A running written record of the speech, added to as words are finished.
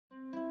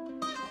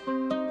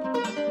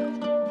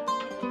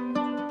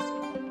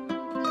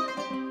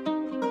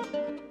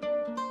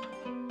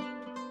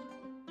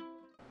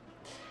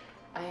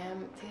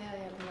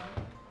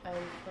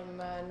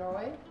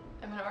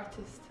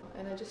artist,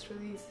 and I just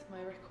released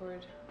my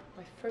record,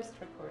 my first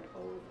record,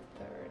 Oh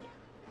the Third.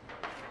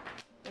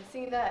 I'm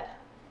singing that.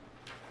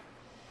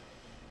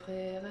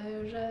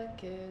 Frère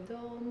Jacques,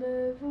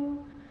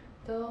 dormez-vous,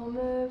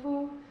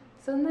 dormez-vous,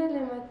 sonnez les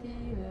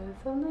matines,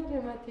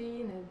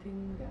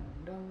 ding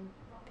dong dong,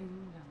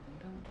 ding dong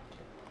dong.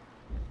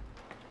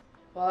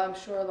 Well, I'm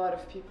sure a lot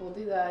of people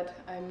do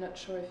that. I'm not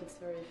sure if it's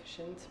very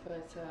efficient,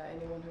 but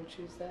anyone who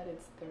chooses that,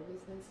 it's their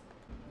business.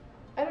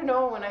 I don't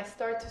know, when I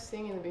started to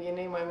sing in the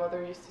beginning, my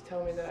mother used to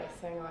tell me that I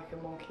sang like a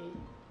monkey.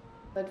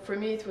 But for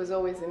me it was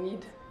always a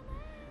need,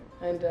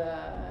 and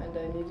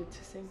I needed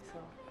to sing, so.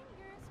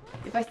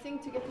 If I sing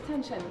to get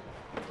attention,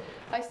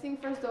 I sing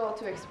first of all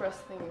to express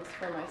things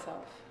for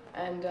myself,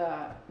 and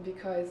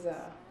because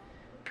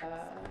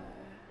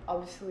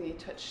obviously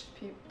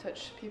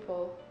touch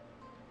people.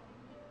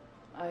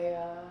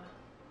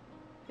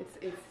 It's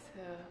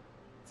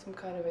some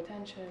kind of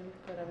attention,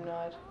 but I'm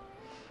not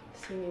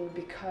singing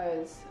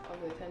because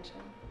of the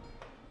attention.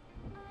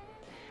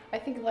 I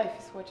think life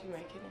is what you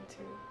make it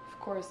into. Of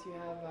course you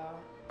have,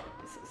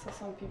 so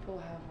some people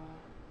have,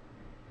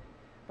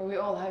 or we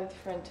all have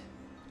different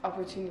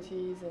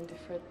opportunities and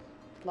different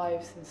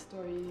lives and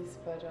stories,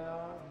 but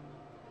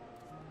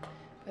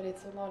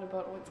it's a lot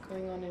about what's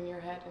going on in your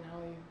head and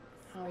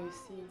how you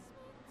see.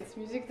 It's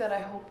music that I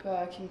hope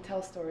can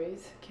tell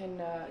stories, can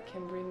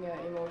bring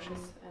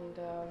emotions,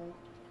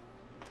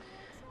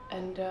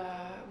 and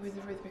with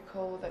the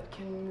rhythmical that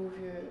can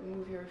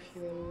move your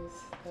feelings.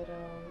 But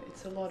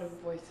it's a lot of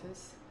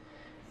voices.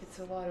 It's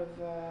a lot of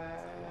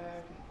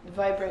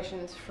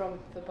vibrations from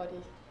the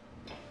body.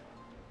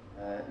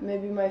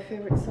 Maybe my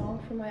favorite song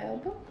from my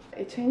album.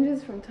 It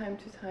changes from time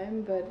to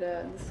time, but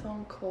the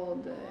song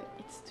called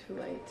 "It's Too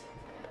Late"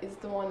 is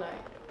the one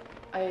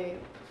I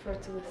prefer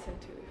to listen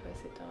to if I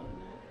sit down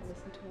and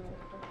listen to a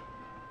record.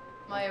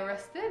 Am I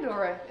arrested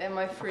or am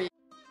I free?